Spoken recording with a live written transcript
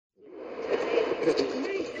Get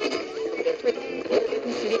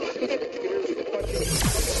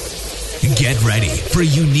ready for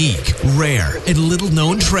unique, rare, and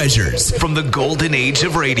little-known treasures from the golden age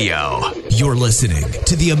of radio. You're listening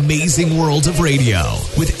to The Amazing World of Radio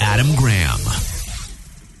with Adam Graham.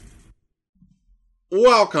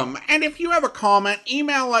 Welcome, and if you have a comment,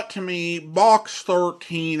 email it to me,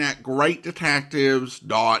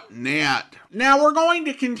 box13@greatdetectives.net. Now, we're going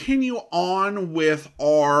to continue on with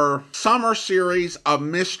our summer series of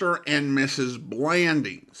Mr. and Mrs.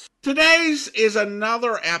 Blandings. Today's is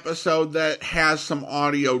another episode that has some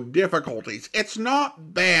audio difficulties. It's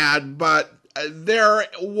not bad, but there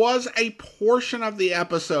was a portion of the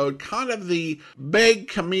episode, kind of the big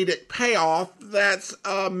comedic payoff, that's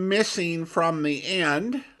missing from the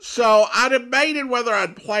end. So I debated whether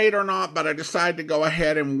I'd play it or not, but I decided to go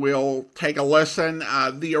ahead and we'll take a listen.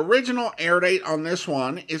 The original air date on this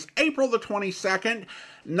one is April the 22nd,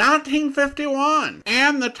 1951.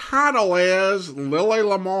 And the title is Lily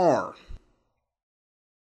Lamar.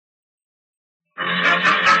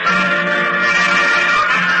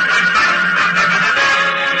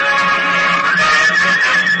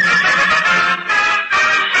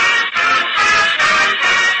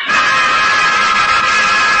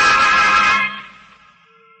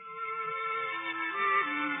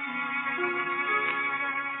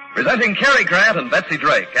 Presenting Cary Grant and Betsy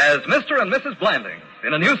Drake as Mr. and Mrs. Blandings.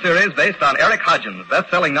 In a new series based on Eric Hodgins'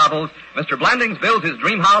 best-selling novels, Mr. Blandings Builds His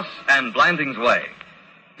Dream House and Blandings Way.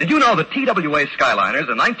 Did you know that TWA Skyliners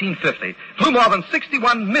in 1950 flew more than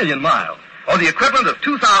 61 million miles, or the equivalent of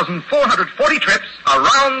 2,440 trips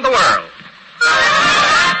around the world?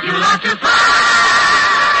 You love to fly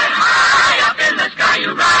high up in the sky.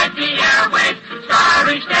 You ride the airwaves,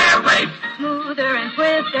 starry stairways. Smoother and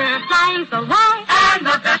swifter, flying so high. And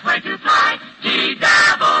the best way to fly, TWA.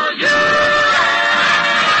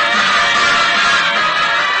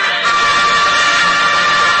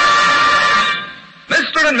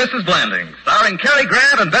 Mr. and Mrs. Blandings, starring Cary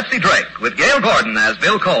Grant and Betsy Drake, with Gail Gordon as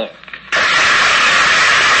Bill Cole.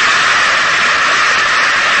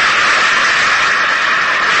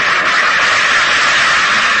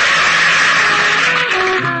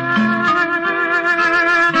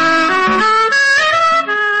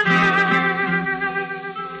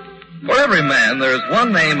 For every man, there is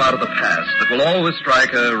one name out of the past that will always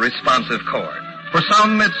strike a responsive chord. For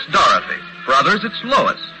some, it's Dorothy. For others, it's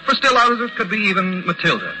Lois. For still others, it could be even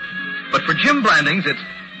Matilda. But for Jim Blandings, it's...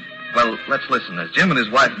 Well, let's listen as Jim and his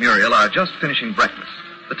wife Muriel are just finishing breakfast.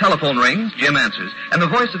 The telephone rings, Jim answers, and the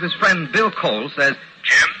voice of his friend Bill Cole says,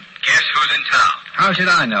 Jim, guess who's in town? How should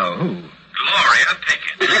I know? Who? Gloria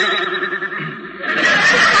Pickett.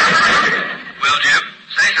 Well, Jim,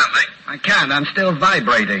 say something. I can't. I'm still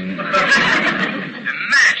vibrating.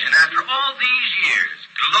 Imagine, after all these years,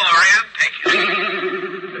 Gloria Pickett.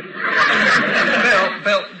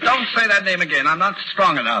 Bill, don't say that name again. I'm not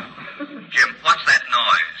strong enough. Jim, what's that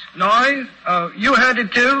noise? Noise? You heard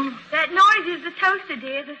it too? That noise is the toaster,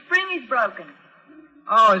 dear. The spring is broken.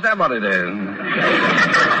 Oh, is that what it is? What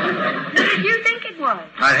did you think it was?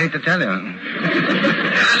 I hate to tell you.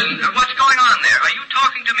 Listen, what's going on there? Are you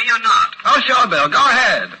talking to me or not? Oh, sure, Bill. Go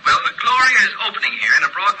ahead. Well, Gloria is opening here in a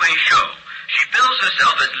Broadway show. She bills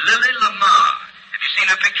herself as Lily Lamar. Have you seen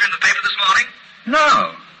her picture in the paper this morning?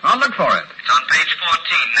 No. I'll look for it. It's on page 14,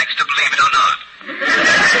 next to Believe It or Not.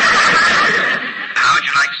 How would you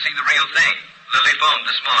like to see the real thing? Lily phoned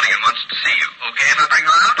this morning and wants to see you. Okay if I bring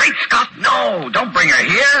her out? Great Scott, no. Don't bring her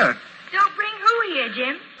here. Don't bring who here,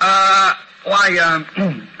 Jim?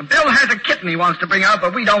 Bill has a kitten he wants to bring out,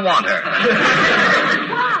 but we don't want her.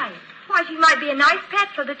 Why? Why, she might be a nice pet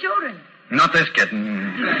for the children. Not this kitten.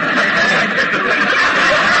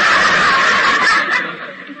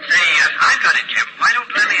 Say, I've got it, Jim. Why don't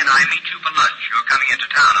Lily and I meet you for lunch? You're coming into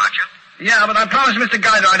town, aren't you? Yeah, but I promised Mr.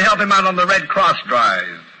 Guider I'd help him out on the Red Cross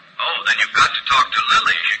drive. Oh, then you've got to talk to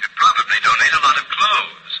Lily. She could probably donate a lot of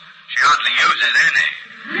clothes. She hardly uses any.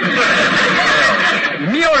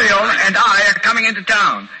 Muriel and I are coming into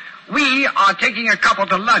town. We are taking a couple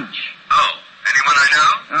to lunch. Oh, anyone I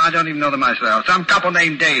know? I don't even know them myself. Some couple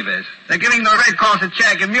named Davis. They're giving the Red Cross a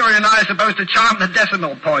check, and Muriel and I are supposed to charm the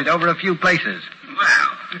decimal point over a few places. Well,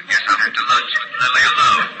 I guess I'll have to lunch with Lily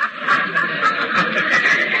alone.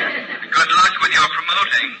 Good luck with your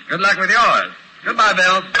promoting. Good luck with yours. Goodbye,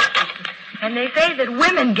 Bill. And they say that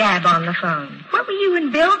women gab on the phone. What were you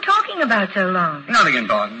and Bill talking about so long? Nothing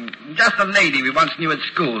important. Just a lady we once knew at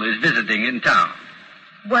school is visiting in town.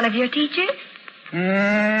 One of your teachers?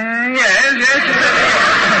 Yes.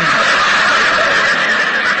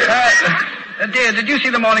 Dear, did you see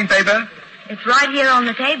the morning paper? It's right here on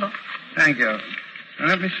the table. Thank you.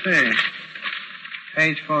 Let me see.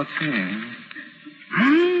 Page 14.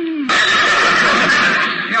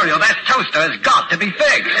 Muriel, that toaster has got to be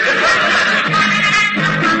fixed.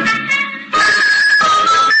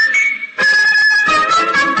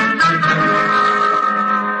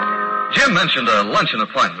 Jim mentioned a luncheon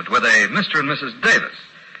appointment with a Mr. and Mrs. Davis.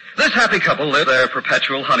 This happy couple live their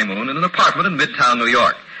perpetual honeymoon in an apartment in Midtown, New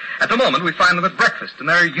York. At the moment, we find them at breakfast in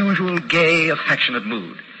their usual gay, affectionate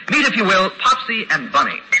mood. Meet, if you will, Popsy and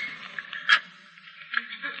Bunny.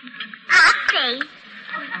 Popsy.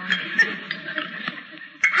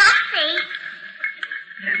 Popsy.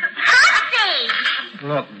 Popsy.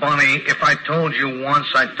 Look, Bunny, if I told you once,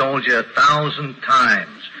 I told you 1,000 times.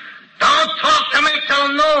 Don't talk to me till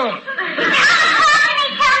noon. Don't talk to me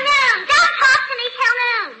till noon. Don't talk to me till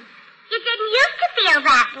noon. You didn't used to feel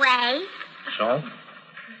that way. So?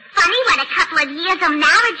 Funny what a couple of years of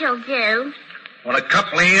marriage will do. What a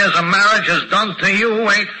couple of years of marriage has done to you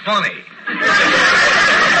ain't funny.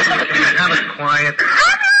 Can you have it quiet? All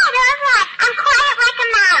right. I'm quiet like a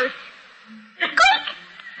mouse. Squeak.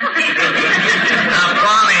 Now,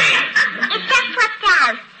 Bunny. It just slipped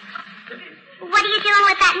out. What are you doing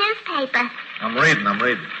with that newspaper? I'm reading.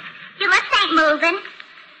 Your lips ain't moving.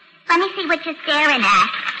 Let me see what you're staring at.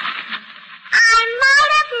 I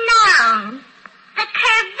might have known. The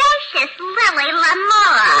curvaceous Lily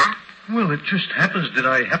Lamar. Well, it just happens that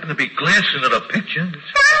I happen to be glancing at a picture.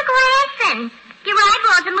 Stop glancing. Your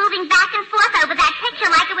eyeballs are moving back and forth over that picture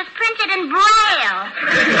like it was printed in Braille.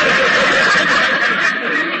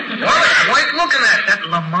 Well, quite looking at that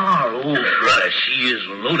Lamar. Oh, she is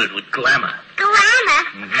loaded with glamour. Glamour?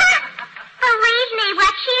 Believe me,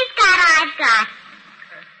 what she's got, I've got.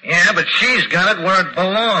 Yeah, but she's got it where it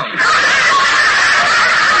belongs.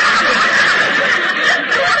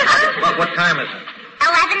 What time is it?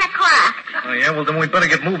 11 o'clock. Oh, yeah? Well, then we better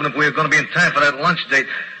get moving if we're going to be in time for that lunch date.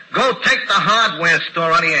 Go take the hardware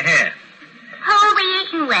store out of your hair. Who are we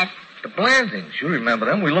eating with? The Blandings. You remember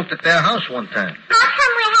them. We looked at their house one time. How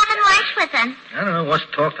come we're having lunch with them? I don't know. What's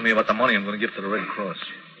talk to me about the money I'm going to give to the Red Cross.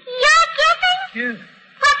 You're giving? Yeah.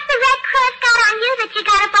 What's the Red Cross got on you that you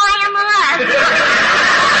got to buy them love?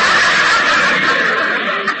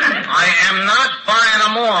 I am not buying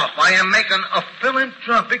them off. I am making a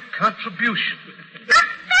philanthropic contribution. A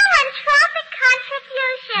philanthropic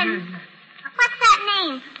contribution? What's that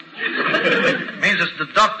mean? It means it's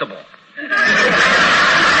deductible.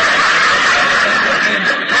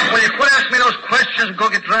 Will you quit asking me those questions and go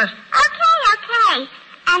get dressed? Okay.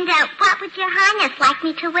 And what would your Highness like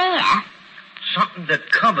me to wear? Something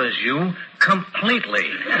that covers you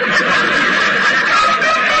completely.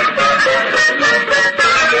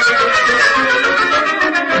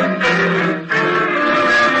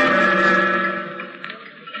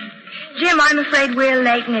 Jim, I'm afraid we're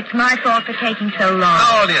late, and it's my fault for taking so long.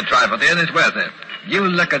 Oh, dear trifle, dear. It's worth it. You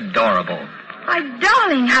look adorable. Why,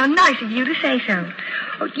 darling, how nice of you to say so.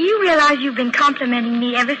 Oh, do you realize you've been complimenting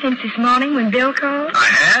me ever since this morning when Bill called? I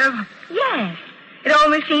have? Yes. It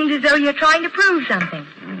almost seems as though you're trying to prove something.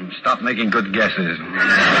 Stop making good guesses.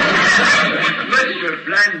 Monsieur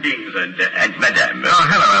Blandings and Madame. Oh,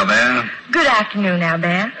 hello, Albert. Good afternoon,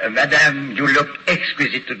 Albert. Madame, you look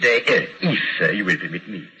exquisite today, if you will permit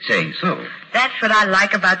me saying so. That's what I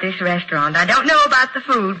like about this restaurant. I don't know about the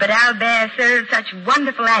food, but Albert serves such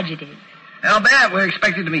wonderful adjectives. Albert, we're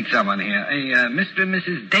expected to meet someone here. A Mr. and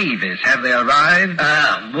Mrs. Davis. Have they arrived?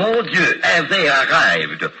 Mon Dieu, have they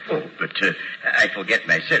arrived? Oh, but I forget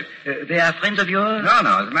myself. They are friends of yours? No.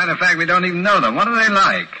 As a matter of fact, we don't even know them. What are they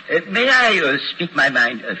like? May I speak my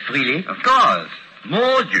mind freely? Of course.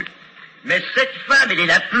 Mon Dieu. Mais cette femme, elle est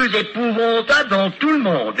la plus épouvantable dans tout le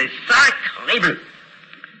monde. Et sacré bleu.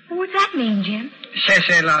 What's that mean, Jim?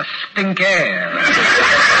 Cherchez la stinker.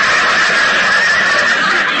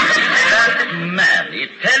 That man, he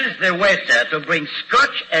tells the waiter to bring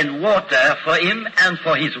scotch and water for him and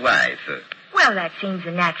for his wife. Well, that seems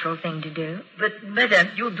a natural thing to do. But, madame,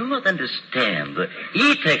 you do not understand.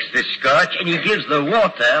 He takes the scotch and he gives the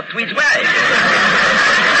water to his wife.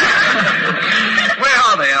 Where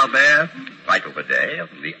are they, Albert? Right over there,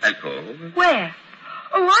 in the alcove. Where?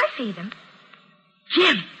 Oh, I see them.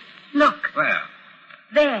 Jim, look. Where?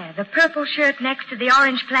 There, the purple shirt next to the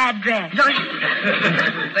orange plaid dress.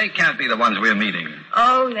 They can't be the ones we're meeting.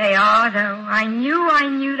 Oh, they are, though. I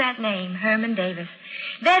knew that name, Herman Davis.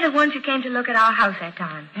 They're the ones who came to look at our house that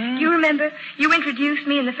time. Do you remember? You introduced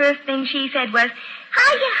me, and the first thing she said was,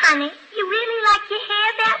 "Hiya, honey. You really like your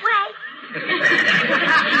hair that way?"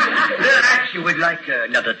 Perhaps you would like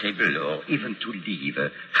another table, or even to leave.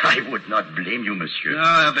 I would not blame you, monsieur. No,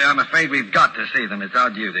 Albert, I'm afraid we've got to see them. It's our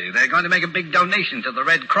duty. They're going to make a big donation to the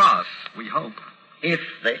Red Cross, we hope. If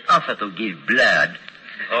they offer to give blood,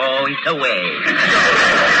 oh, it's away.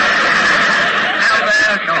 Now,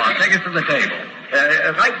 there, come on, take us to the table.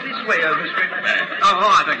 Right this way, Mr.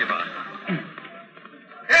 I beg your pardon.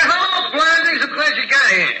 Hello, Blandings. I'm glad you got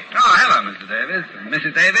here. Oh, hello, Mr. Davis.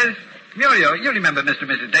 Mrs. Davis. Muriel, you remember Mr.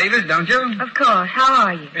 and Mrs. Davis, don't you? Of course. How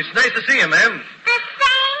are you? It's nice to see you, ma'am. The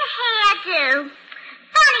same hairdo.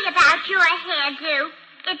 Funny about your hairdo.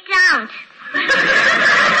 It don't. You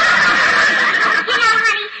know,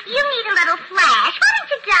 honey, you need a little flash. Why don't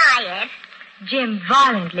you dye it? Jim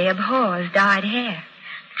violently abhors dyed hair.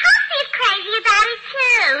 Popsy's crazy about it,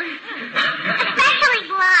 too. Especially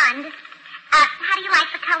blonde. How do you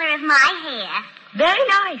like the color of my hair? Very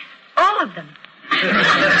nice. All of them.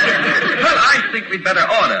 Well, I think we'd better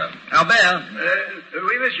order. Albert.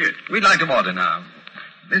 Oui, monsieur. We'd like to order now.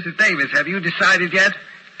 Mrs. Davis, have you decided yet?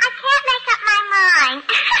 I can't make up my mind.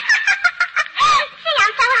 Gee,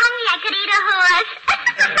 I'm so hungry I could eat a horse.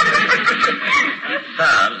 It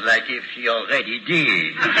sounds like if she already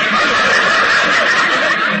did.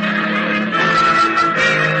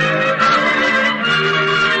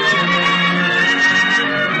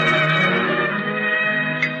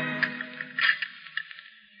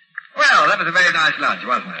 Well, that was a very nice lunch,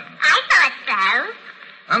 wasn't it? I thought so.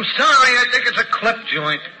 I'm sorry. I think it's a clip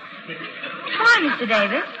joint. Why, Mr.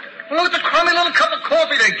 Davis? Look at the crummy little cup of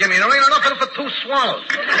coffee they give me. There ain't enough in it for 2 swallows.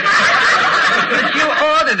 But you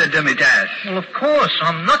ordered a demi-tasse. Well, of course.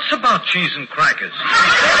 I'm nuts about cheese and crackers.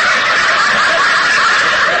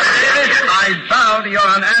 Davis, I bow to your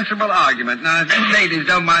unanswerable argument. Now, if you ladies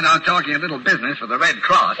don't mind our talking a little business for the Red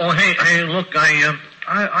Cross. Oh, hey, look,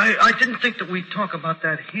 I didn't think that we'd talk about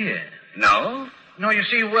that here. No? No, you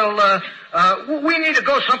see, we need to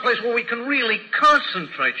go someplace where we can really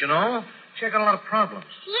concentrate, you know? See, I got a lot of problems.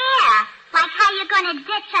 Yeah, like how you're going to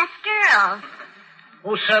ditch us girls.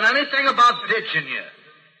 Who said anything about ditching you?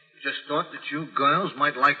 Just thought that you girls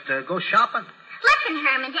might like to go shopping. Listen,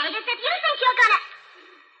 Herman Davis, if you think you're going to...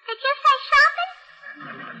 Did you say shopping?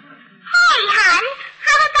 Hey, hon,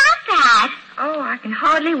 how about that? Oh, I can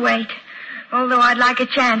hardly wait. Although I'd like a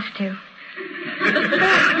chance to.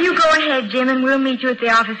 You go ahead, Jim, and we'll meet you at the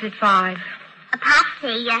office at 5.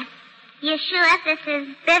 Popsy, you sure this is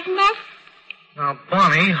business? Now,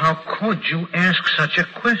 Bonnie, how could you ask such a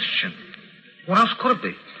question? What else could it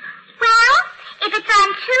be? Well, if it's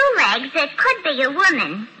on 2 legs, it could be a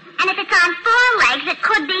woman. And if it's on 4 legs, it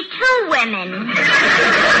could be 2 women.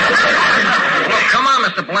 Well, come on,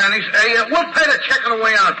 Mr. Blandings. We'll pay the check on the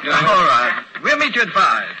way out. All right. We'll meet you at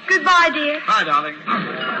 5. Goodbye, dear. Bye, darling.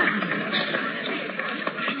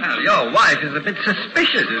 Well, your wife is a bit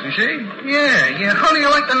suspicious, isn't she? Yeah. How do you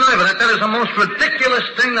like the nerve of that? That is the most ridiculous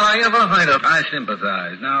thing that I ever heard of. I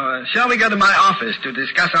sympathize. Now, shall we go to my office to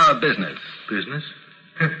discuss our business? Business?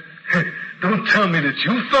 Don't tell me that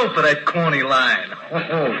you fell for that corny line.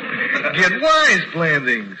 Oh, get wise,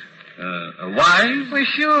 Blandings. Wise? Well,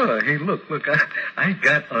 sure. Hey, look, I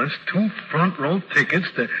got us 2 front-row tickets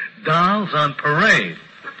to Dolls on Parade.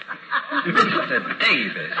 Mr.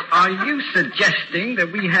 Davis, are you suggesting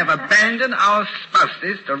that we have abandoned our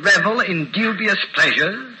spouses to revel in dubious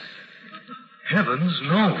pleasures? Heavens,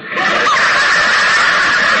 no.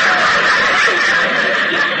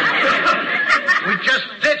 We just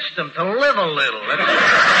ditched them to live a little.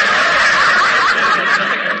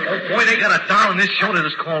 Oh, boy, they got a doll in this show that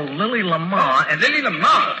is called Lily Lamar. And Lily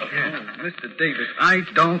Lamar? Yeah. Mr. Davis, I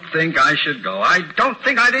don't think I should go. I don't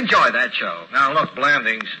think I'd enjoy that show. Now, look,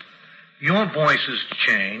 Blandings, your voice has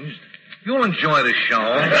changed. You'll enjoy the show.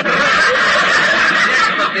 Yes,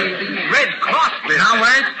 but the Red Cross business. Now,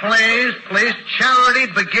 wait, please. Charity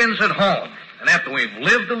begins at home. And after we've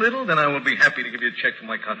lived a little, then I will be happy to give you a check for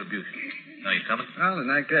my contribution. Now, you coming? Well, in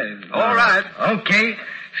that case. All right. Okay.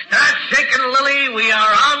 Start shaking, Lily. We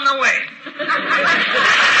are on the way.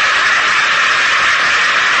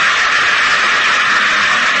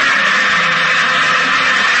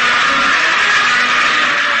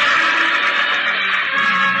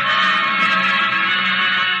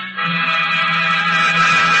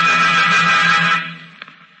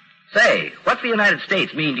 Say, what's the United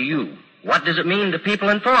States mean to you? What does it mean to people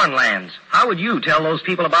in foreign lands? How would you tell those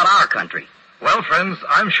people about our country? Well, friends,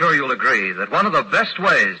 I'm sure you'll agree that one of the best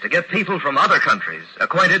ways to get people from other countries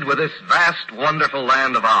acquainted with this vast, wonderful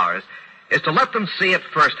land of ours is to let them see it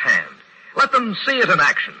firsthand. Let them see it in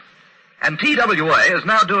action. And TWA is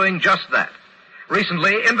now doing just that.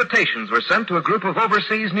 Recently, invitations were sent to a group of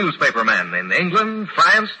overseas newspapermen in England,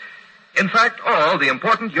 France, in fact, all the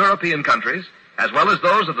important European countries, as well as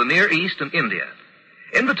those of the Near East and India.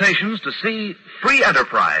 Invitations to see free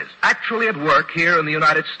enterprise actually at work here in the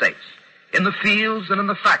United States, in the fields and in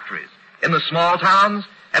the factories, in the small towns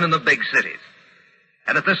and in the big cities.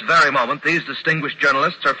 And at this very moment, these distinguished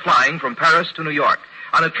journalists are flying from Paris to New York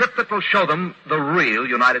on a trip that will show them the real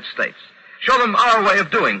United States, show them our way of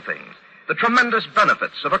doing things, the tremendous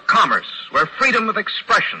benefits of a commerce where freedom of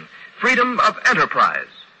expression, freedom of enterprise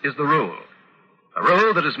is the rule. A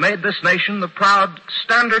rule that has made this nation the proud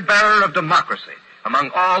standard-bearer of democracy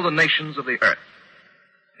among all the nations of the earth.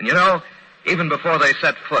 And you know, even before they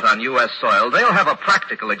set foot on U.S. soil, they'll have a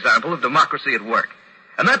practical example of democracy at work.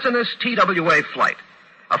 And that's in this TWA flight.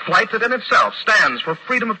 A flight that in itself stands for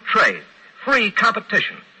freedom of trade, free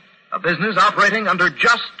competition, a business operating under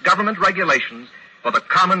just government regulations for the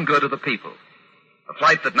common good of the people. A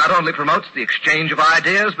flight that not only promotes the exchange of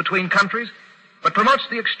ideas between countries, but promotes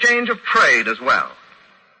the exchange of trade as well.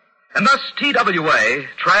 And thus TWA,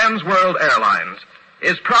 Trans World Airlines,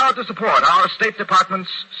 is proud to support our State Department's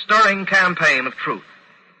stirring campaign of truth.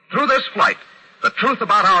 Through this flight, the truth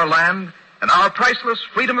about our land and our priceless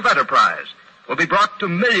freedom of enterprise will be brought to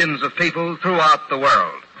millions of people throughout the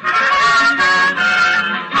world.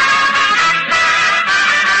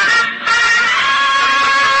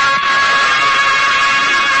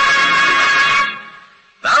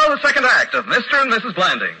 Now the second act of Mr. and Mrs.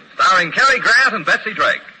 Blandings, starring Cary Grant and Betsy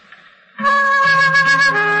Drake.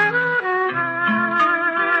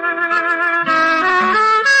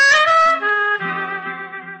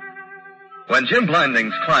 When Jim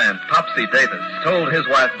Blandings' client, Popsy Davis, told his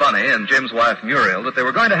wife Bunny and Jim's wife Muriel that they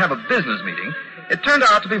were going to have a business meeting, it turned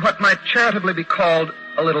out to be what might charitably be called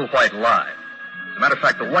a little white lie. As a matter of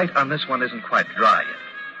fact, the white on this one isn't quite dry yet.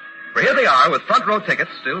 For here they are with front row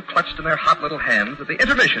tickets still clutched in their hot little hands at the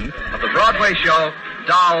intermission of the Broadway show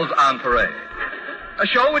Dolls on Parade. A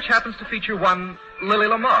show which happens to feature one Lily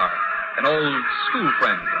Lamar, an old school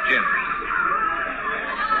friend of Jim's.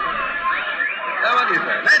 Now, what do you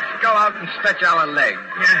say? Let's go out and stretch our legs.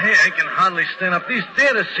 Yeah, hey, I can hardly stand up. These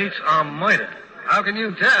theater seats are murder. How can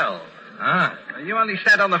you tell? Ah. You only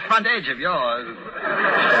sat on the front edge of yours.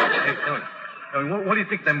 Hey, Tony, what do you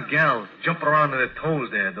think them gals jumping around on their toes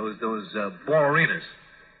there, those ballerinas?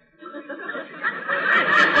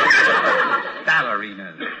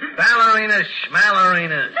 Ballerinas. Ballerinas,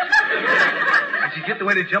 schmallerinas. How'd you get the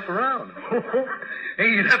way they jump around? Hey,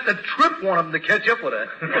 you'd have to trip one of them to catch up with her.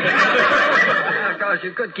 Of course,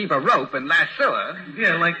 you could keep a rope and lasso her.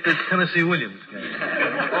 Yeah, like the Tennessee Williams guy.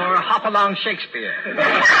 Or hop along Shakespeare.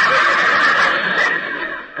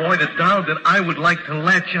 Boy, the doll that I would like to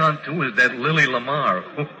latch on to is that Lily Lamar.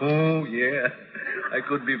 Oh, yeah. I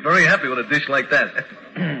could be very happy with a dish like that.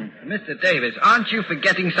 Mr. Davis, aren't you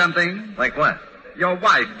forgetting something? Like what? Your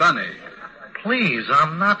wife, Bunny. Please,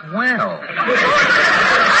 I'm not well.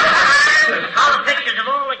 All the pictures of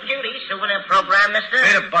all the cuties souvenir program, mister.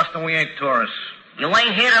 Hey, the Boston, we ain't tourists. You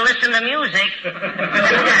ain't here to listen to music.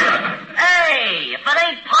 Hey, if it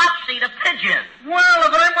ain't Popsy the Pigeon. Well,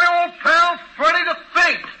 if it ain't my old pal, Freddie the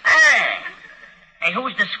Fate. Hey,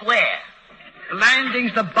 who's the square?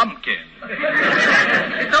 Blandings the Bumpkin.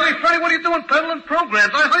 Hey, tell me, Freddie, what are you doing peddling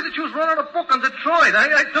programs? I heard that you was running a book on Detroit.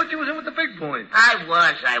 I thought you was in with the big boys. I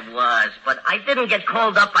was, but I didn't get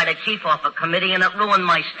called up by the chief off a committee, and it ruined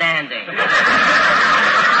my standing. See,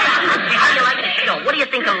 how do you like the show? What do you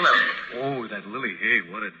think of Lily? Oh, that Lily, hey,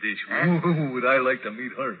 what a dish. Ooh, would I like to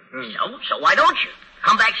meet her. So why don't you?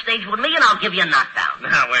 Come backstage with me, and I'll give you a knockdown.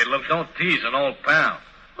 Now, wait, look, don't tease an old pal.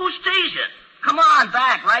 Who's teasing? Come on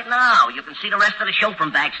back right now. You can see the rest of the show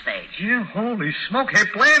from backstage. Yeah, holy smoke. Hey,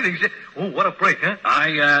 Blandings. Oh, what a break, huh?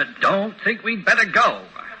 I don't think we'd better go.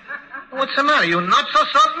 What's the matter? You nuts or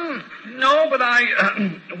something? No, but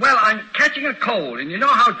I'm catching a cold, and you know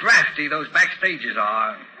how drafty those backstages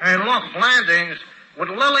are. Hey, look, Blandings, with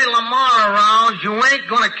Lily Lamar around, you ain't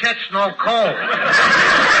gonna catch no cold.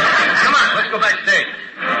 Come on, let's go backstage.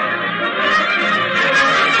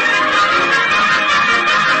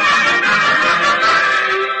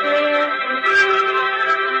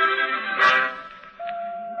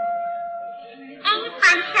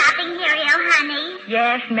 Muriel, honey.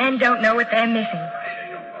 Yes, men don't know what they're missing.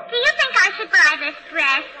 Do you think I should buy this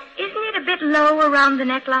dress? Isn't it a bit low around the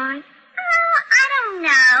neckline? Oh, I don't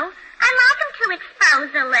know. I like them to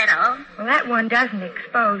expose a little. Well, that one doesn't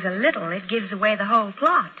expose a little. It gives away the whole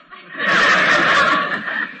plot.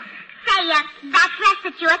 Say, that dress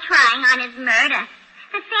that you're trying on is murder.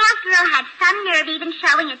 The sales girl had some nerve even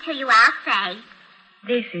showing it to you, I'll say.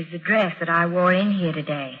 This is the dress that I wore in here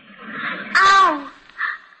today. Oh,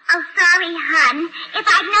 sorry, hon. If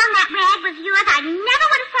I'd known that rag was yours, I never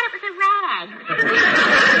would have said it was a rag.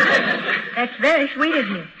 That's very sweet of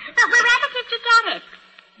you. But wherever did you get it?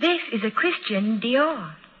 This is a Christian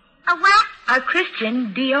Dior. A what? A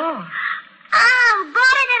Christian Dior. Oh,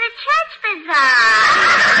 bought it at a church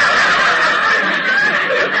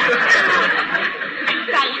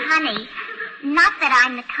Say, honey, not that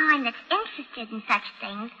I'm the kind that's interested in such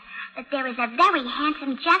things, but there is a very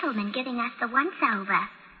handsome gentleman giving us the once-over.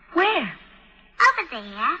 Where? Over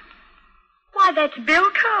there. Why, that's Bill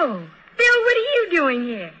Cole. Bill, what are you doing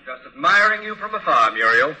here? Just admiring you from afar,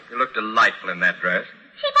 Muriel. You look delightful in that dress.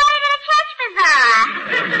 She bought it at a church bazaar.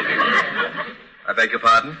 I beg your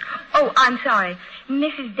pardon? Oh, I'm sorry.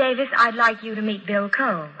 Mrs. Davis, I'd like you to meet Bill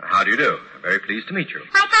Cole. How do you do? I'm very pleased to meet you.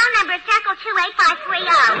 My phone number is circle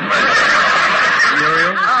 28530.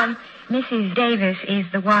 Muriel? Mrs. Davis is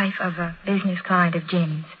the wife of a business client of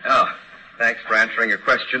Jim's. Oh, thanks for answering a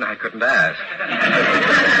question I couldn't ask.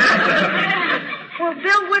 Well,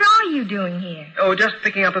 Bill, what are you doing here? Oh, just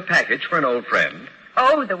picking up a package for an old friend.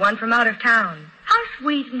 Oh, the one from out of town. How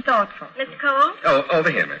sweet and thoughtful. Mr. Cole? Oh, over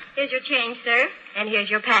here, miss. Here's your change, sir. And here's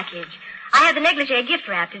your package. I have the negligee gift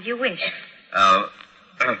wrapped as you wish.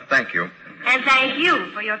 Thank you. And thank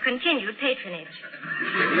you for your continued patronage.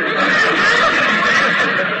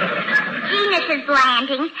 Gee, Mrs.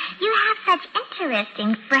 Blandings, you have such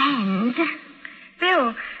interesting friends.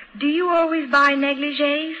 Bill, do you always buy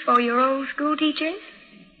negligees for your old school teachers?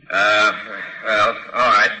 Well, all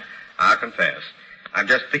right. I'll confess. I'm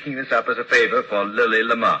just picking this up as a favor for Lily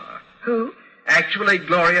Lamar. Who? Actually,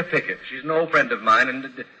 Gloria Pickett. She's an old friend of mine,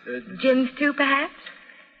 and... Jim's too, perhaps?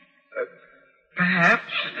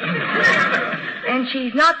 Perhaps. And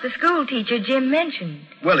she's not the school teacher Jim mentioned.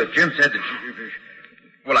 Well, if Jim said that she...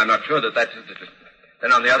 Well, I'm not sure that that's...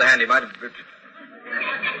 Then, on the other hand, he might have...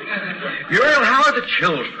 Muriel, how are the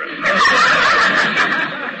children? You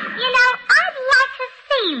know, I'd like to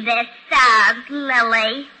see this,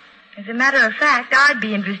 Lily. As a matter of fact, I'd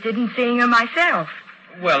be interested in seeing her myself.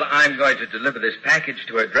 Well, I'm going to deliver this package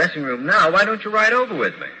to her dressing room now. Why don't you ride over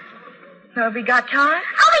with me? Have we got time?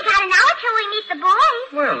 Oh, we got an hour till we meet the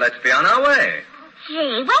boys. Well, let's be on our way.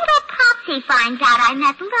 Gee, wait till Popsy finds out I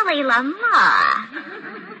met Lily Lamar.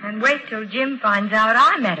 And wait till Jim finds out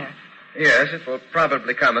I met her. Yes, it will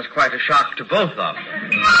probably come as quite a shock to both of them.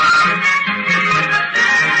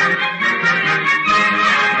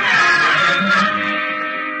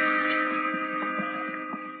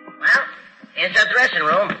 Well, here's our dressing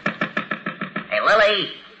room. Hey,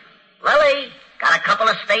 Lily. Lily, got a couple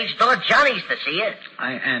of stage door Johnnies to see you.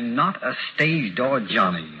 I am not a stage door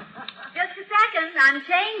Johnny. Just a second. I'm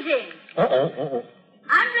changing. Uh-oh.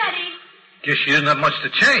 I'm ready. Guess she didn't have much to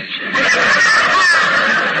change.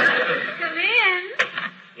 Come in.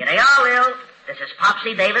 Here they are, Lil. This is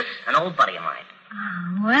Popsy Davis, an old buddy of mine.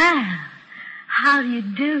 Oh, well, how do you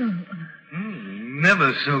do?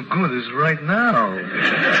 Never so good as right now.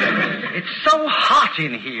 It's so hot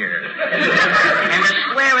in here. And the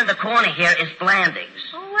square in the corner here is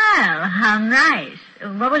Blandings. Well, how nice.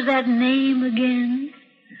 What was that name again?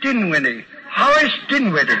 Dinwiddie. Horace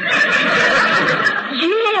Dinwiddie.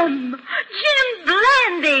 Jim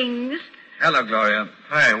Blandings. Hello, Gloria.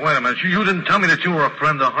 Hey, wait a minute. You didn't tell me that you were a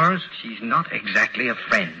friend of hers? She's not exactly a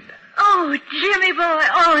friend. Oh, Jimmy boy.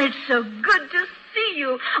 Oh, it's so good to see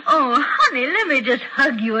you. Oh, honey, let me just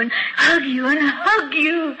hug you and hug you and hug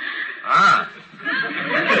you. Ah.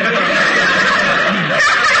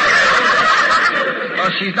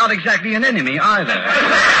 Well, she's not exactly an enemy either.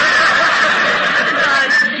 Oh,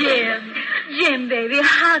 Jim, baby,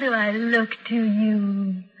 how do I look to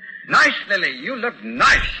you? Nice, Lily. You look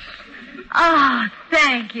nice. Oh,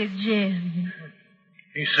 thank you, Jim.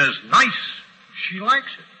 He says nice. She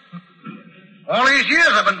likes it. All these years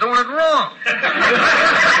I've been doing it wrong. I'm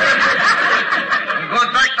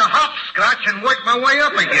going back to hopscotch and work my way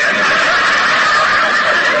up again.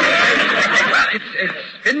 Well,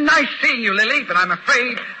 it's been nice seeing you, Lily, but I'm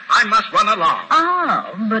afraid I must run along.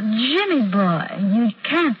 Oh, but Jimmy boy, you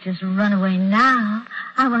can't just run away now.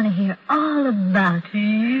 I want to hear all about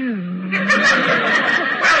you.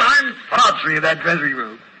 Well, I'm Podfrey of that dressing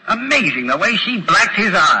room. Amazing the way she blacked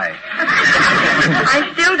his eye. I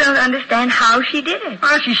still don't understand how she did it.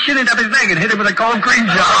 Well, she shinned up his leg and hit him with a cold cream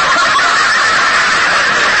jar.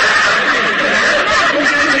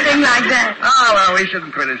 Anything like that. Oh, well, we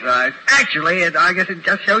shouldn't criticize. Actually, I guess it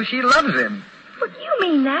just shows she loves him. What do you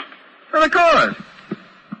mean that? Well, of course.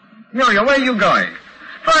 Muriel, where are you going?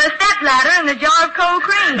 For a stepladder and a jar of cold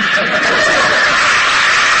cream.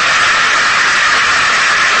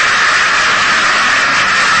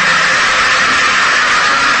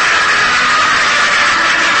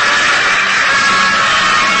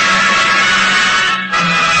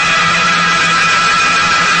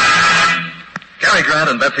 Cary Grant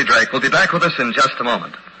and Betsy Drake will be back with us in just a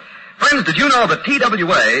moment. Friends, did you know that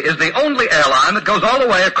TWA is the only airline that goes all the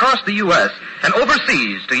way across the U.S. and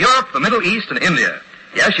overseas to Europe, the Middle East, and India?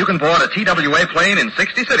 Yes, you can board a TWA plane in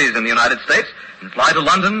 60 cities in the United States and fly to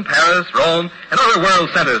London, Paris, Rome, and other world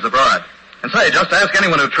centers abroad. And say, just ask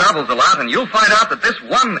anyone who travels a lot, and you'll find out that this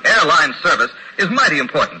one airline service is mighty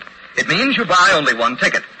important. It means you buy only one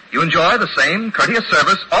ticket. You enjoy the same courteous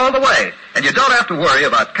service all the way, and you don't have to worry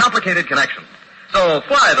about complicated connections. So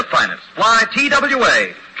fly the finest. Fly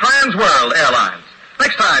TWA, Trans World Airlines.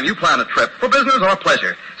 Next time you plan a trip for business or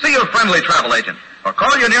pleasure, see your friendly travel agent or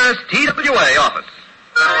call your nearest TWA office.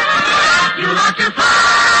 You love to fly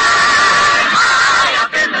high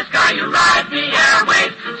up in the sky. You ride the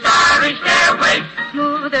airwaves, starry stairways.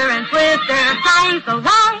 Smoother and swifter, flying so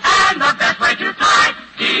long. And the best way to fly,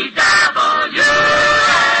 TWA.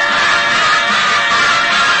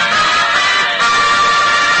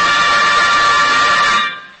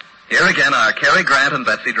 Here again are Cary Grant and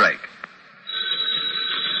Betsy Drake.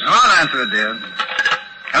 I'll answer it, dear.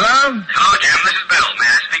 Hello? Hello, Jim. This is Bill. May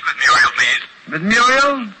I speak with Muriel, please? With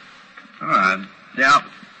Muriel? All right. Yeah,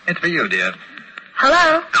 it's for you, dear.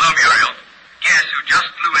 Hello? Hello, Muriel. Guess who just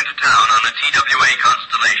flew into town on the TWA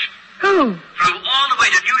Constellation? Who? Flew all the way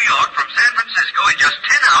to New York from San Francisco in just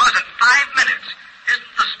 10 hours and 5 minutes.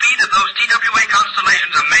 Isn't the speed of those TWA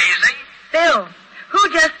Constellations amazing? Bill, who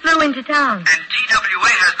just flew into town? And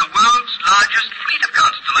TWA has the world's largest fleet of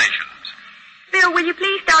constellations. Bill, will you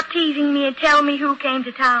please stop teasing me and tell me who came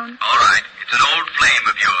to town? All right. It's an old flame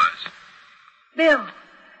of yours. Bill,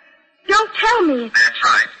 don't tell me. That's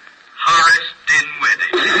right. Horace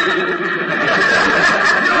Dinwiddie.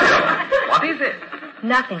 What is it?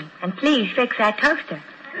 Nothing. And please fix that toaster.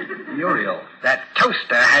 Muriel, that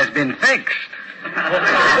toaster has been fixed.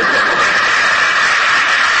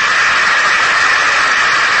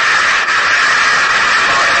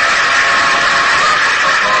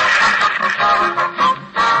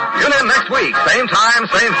 Tune in next week, same time,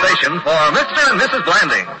 same station, for Mr. and Mrs.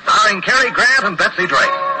 Blandings, starring Cary Grant and Betsy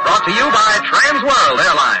Drake. Brought to you by Trans World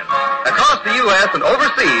Airlines. Across the U.S. and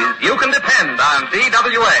overseas, you can depend on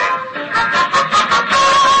TWA.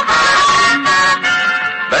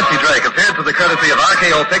 Betsy Drake appeared through the courtesy of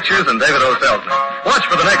RKO Pictures and David O. Selznick. Watch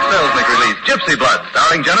for the next Selznick release, Gypsy Blood,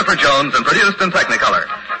 starring Jennifer Jones and produced in Technicolor.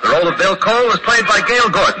 The role of Bill Cole was played by Gail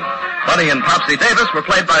Gordon. Bunny and Popsy Davis were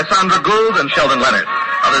played by Sandra Gould and Sheldon Leonard.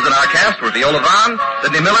 Others in our cast were Viola Vaughn,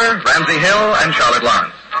 Sidney Miller, Ramsey Hill, and Charlotte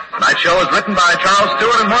Lawrence. Tonight's show is written by Charles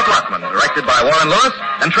Stewart and Mort Luckman, directed by Warren Lewis,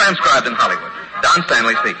 and transcribed in Hollywood. Don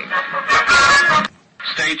Stanley speaking.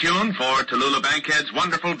 Stay tuned for Tallulah Bankhead's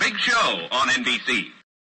wonderful big show on NBC.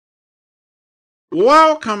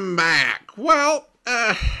 Welcome back. Well,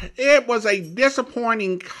 it was a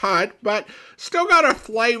disappointing cut, but still got a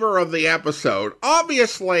flavor of the episode.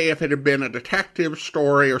 Obviously, if it had been a detective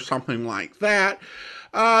story or something like that,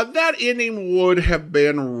 that ending would have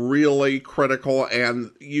been really critical,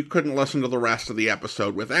 and you couldn't listen to the rest of the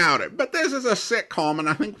episode without it. But this is a sitcom, and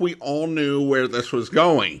I think we all knew where this was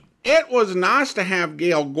going. It was nice to have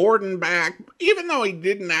Gail Gordon back, even though he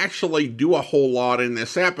didn't actually do a whole lot in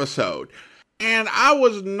this episode. And I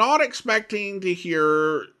was not expecting to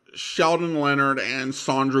hear Sheldon Leonard and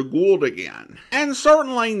Sandra Gould again. And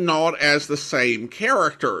certainly not as the same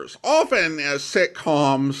characters. Often as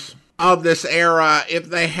sitcoms of this era, if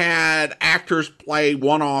they had actors play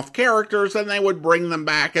one-off characters, then they would bring them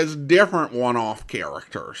back as different one-off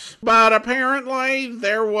characters. But apparently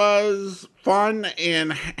there was fun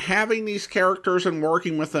in having these characters and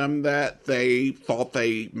working with them that they thought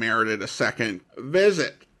they merited a second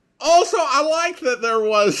visit. Also, I like that there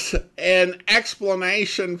was an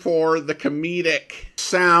explanation for the comedic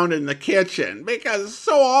sound in the kitchen, because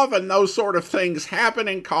so often those sort of things happen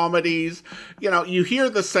in comedies. You know, you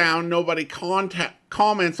hear the sound, nobody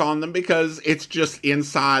comments on them because it's just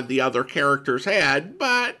inside the other character's head,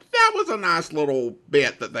 but that was a nice little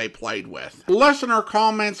bit that they played with. Listener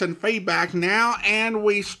comments and feedback now, and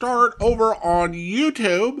we start over on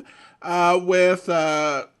YouTube with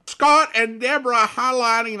Scott and Deborah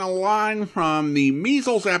highlighting a line from the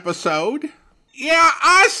measles episode. Yeah,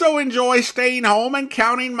 I so enjoy staying home and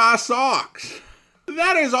counting my socks.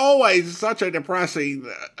 That is always such a depressing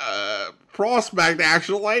prospect,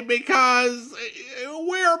 actually, because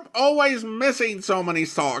we're always missing so many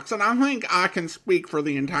socks, and I think I can speak for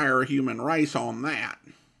the entire human race on that.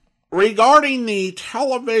 Regarding the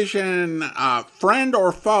television Friend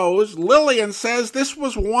or Foes, Lillian says, this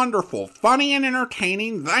was wonderful, funny and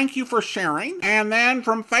entertaining. Thank you for sharing. And then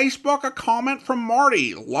from Facebook, a comment from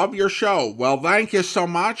Marty. Love your show. Well, thank you so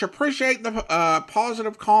much. Appreciate the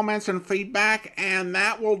positive comments and feedback, and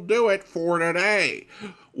that will do it for today.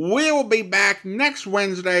 We'll be back next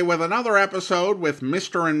Wednesday with another episode with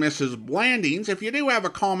Mr. and Mrs. Blandings. If you do have a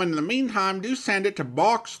comment in the meantime, do send it to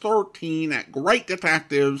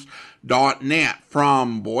box13@greatdetectives.net.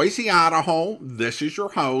 From Boise, Idaho, this is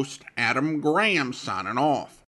your host, Adam Graham, signing off.